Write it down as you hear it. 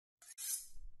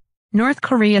North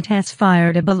Korea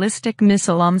test-fired a ballistic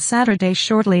missile on Saturday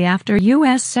shortly after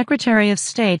U.S. Secretary of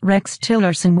State Rex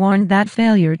Tillerson warned that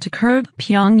failure to curb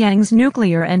Pyongyang's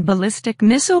nuclear and ballistic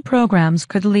missile programs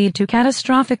could lead to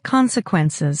catastrophic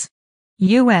consequences.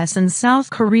 U.S. and South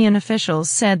Korean officials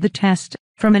said the test,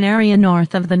 from an area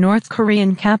north of the North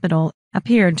Korean capital,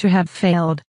 appeared to have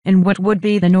failed, in what would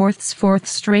be the North's fourth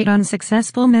straight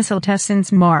unsuccessful missile test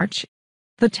since March.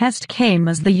 The test came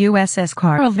as the USS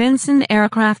Carl Vinson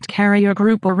aircraft carrier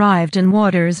group arrived in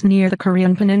waters near the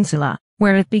Korean peninsula,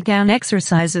 where it began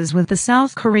exercises with the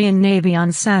South Korean Navy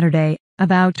on Saturday,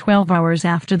 about 12 hours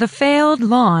after the failed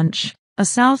launch, a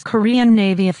South Korean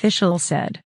Navy official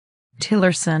said.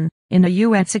 Tillerson, in a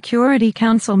UN Security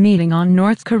Council meeting on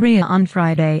North Korea on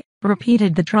Friday,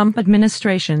 repeated the Trump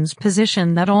administration's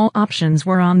position that all options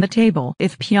were on the table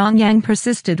if Pyongyang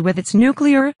persisted with its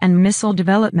nuclear and missile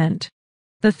development.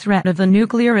 The threat of a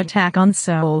nuclear attack on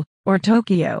Seoul, or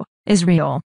Tokyo, is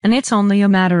real, and it's only a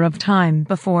matter of time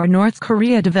before North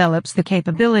Korea develops the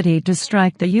capability to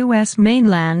strike the U.S.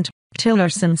 mainland,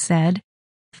 Tillerson said.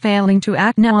 Failing to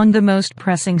act now on the most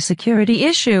pressing security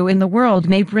issue in the world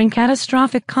may bring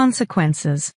catastrophic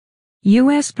consequences.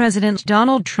 U.S. President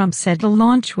Donald Trump said the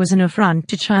launch was an affront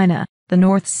to China, the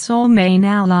North's sole main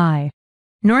ally.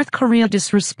 North Korea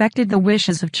disrespected the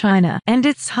wishes of China and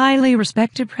its highly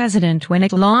respected president when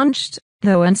it launched,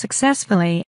 though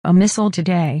unsuccessfully, a missile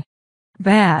today.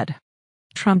 Bad.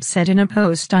 Trump said in a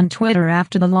post on Twitter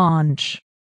after the launch.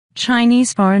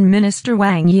 Chinese Foreign Minister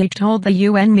Wang Yi told the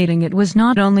UN meeting it was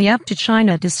not only up to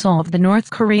China to solve the North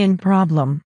Korean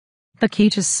problem. The key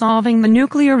to solving the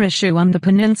nuclear issue on the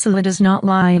peninsula does not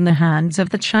lie in the hands of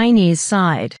the Chinese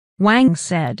side, Wang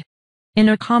said. In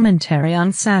a commentary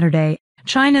on Saturday,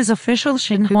 China's official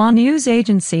Xinhua news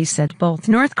agency said both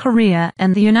North Korea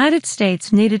and the United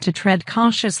States needed to tread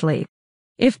cautiously.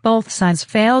 If both sides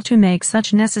fail to make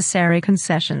such necessary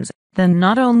concessions, then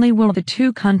not only will the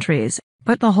two countries,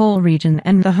 but the whole region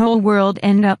and the whole world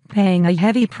end up paying a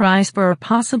heavy price for a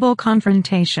possible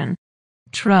confrontation.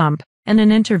 Trump, in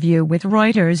an interview with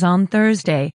Reuters on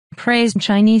Thursday, praised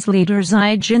Chinese leader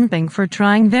Xi Jinping for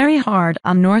trying very hard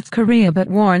on North Korea but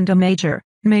warned a major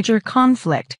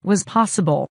conflict was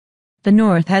possible. The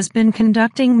North has been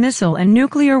conducting missile and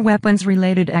nuclear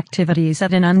weapons-related activities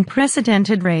at an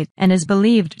unprecedented rate and is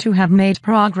believed to have made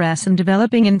progress in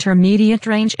developing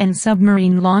intermediate-range and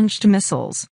submarine-launched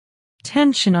missiles.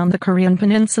 Tension on the Korean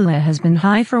peninsula has been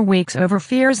high for weeks over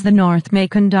fears the North may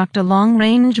conduct a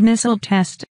long-range missile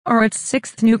test, or its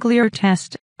sixth nuclear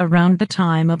test, around the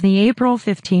time of the April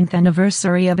 15th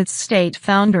anniversary of its state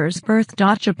founder's birth.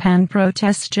 Japan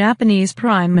protests. Japanese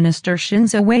Prime Minister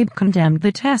Shinzo Abe condemned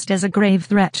the test as a grave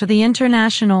threat to the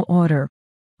international order.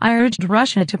 I urged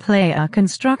Russia to play a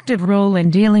constructive role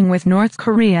in dealing with North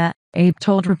Korea, Abe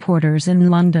told reporters in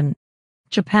London.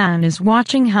 Japan is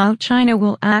watching how China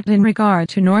will act in regard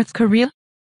to North Korea.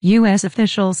 U.S.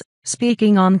 officials,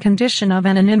 speaking on condition of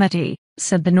anonymity,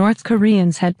 said the North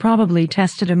Koreans had probably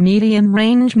tested a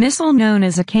medium-range missile known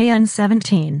as a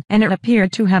KN-17 and it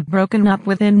appeared to have broken up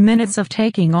within minutes of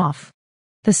taking off.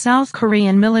 The South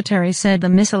Korean military said the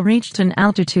missile reached an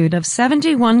altitude of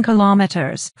 71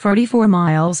 kilometers (44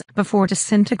 miles) before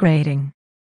disintegrating.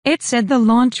 It said the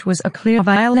launch was a clear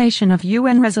violation of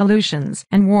UN resolutions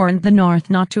and warned the North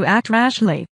not to act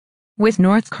rashly. With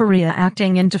North Korea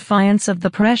acting in defiance of the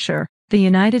pressure, the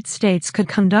United States could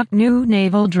conduct new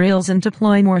naval drills and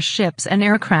deploy more ships and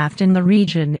aircraft in the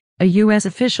region, a U.S.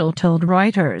 official told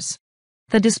Reuters.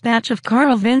 The dispatch of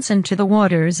Carl Vinson to the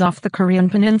waters off the Korean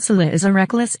peninsula is a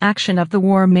reckless action of the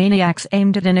war maniacs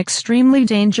aimed at an extremely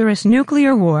dangerous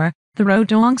nuclear war, the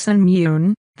Rodong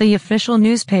Sinmun, the official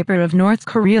newspaper of North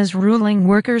Korea's ruling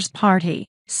Workers' Party,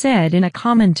 said in a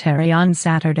commentary on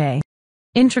Saturday.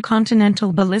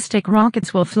 Intercontinental ballistic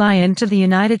rockets will fly into the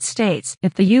United States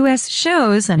if the U.S.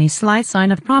 shows any slight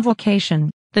sign of provocation,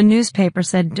 the newspaper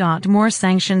said. More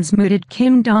sanctions mooted.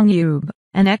 Kim Dong-eub,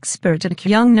 an expert at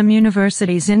Kyungnam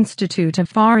University's Institute of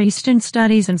Far Eastern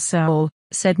Studies in Seoul,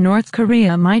 said North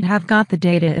Korea might have got the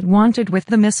data it wanted with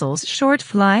the missile's short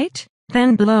flight,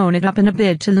 then blown it up in a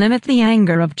bid to limit the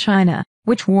anger of China,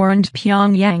 which warned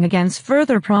Pyongyang against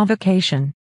further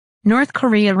provocation. North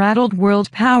Korea rattled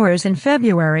world powers in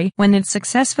February when it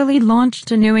successfully launched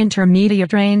a new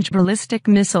intermediate-range ballistic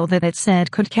missile that it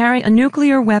said could carry a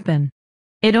nuclear weapon.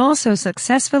 It also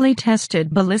successfully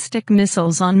tested ballistic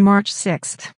missiles on March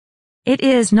 6. It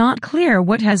is not clear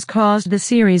what has caused the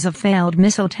series of failed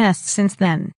missile tests since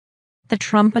then. The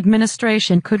Trump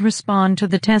administration could respond to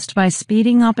the test by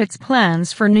speeding up its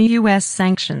plans for new U.S.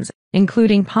 sanctions,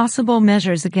 including possible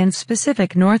measures against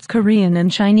specific North Korean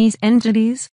and Chinese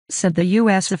entities, said the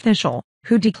U.S. official,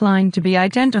 who declined to be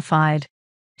identified.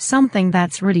 Something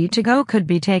that's ready to go could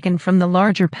be taken from the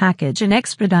larger package and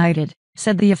expedited,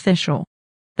 said the official.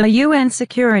 The UN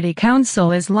Security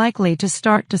Council is likely to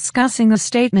start discussing a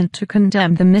statement to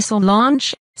condemn the missile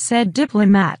launch, said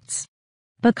diplomats.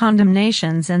 But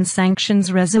condemnations and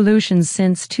sanctions resolutions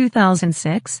since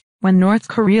 2006, when North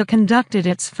Korea conducted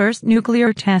its first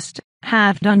nuclear test,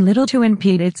 have done little to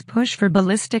impede its push for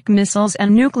ballistic missiles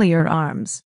and nuclear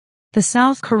arms. The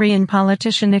South Korean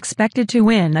politician expected to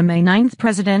win a May 9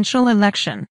 presidential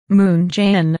election, Moon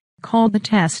Jae-in, called the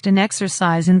test an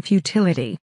exercise in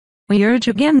futility. We urge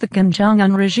again the Kim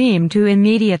Jong-un regime to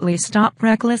immediately stop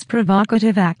reckless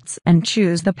provocative acts and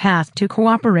choose the path to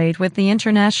cooperate with the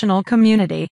international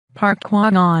community, Park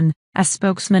Kwon, a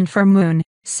spokesman for Moon,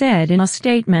 said in a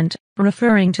statement,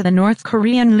 referring to the North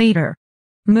Korean leader.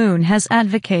 Moon has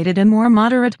advocated a more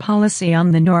moderate policy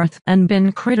on the North and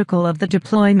been critical of the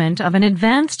deployment of an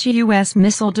advanced U.S.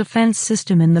 missile defense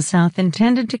system in the South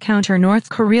intended to counter North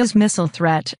Korea's missile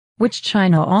threat, which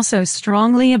China also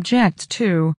strongly objects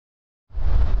to.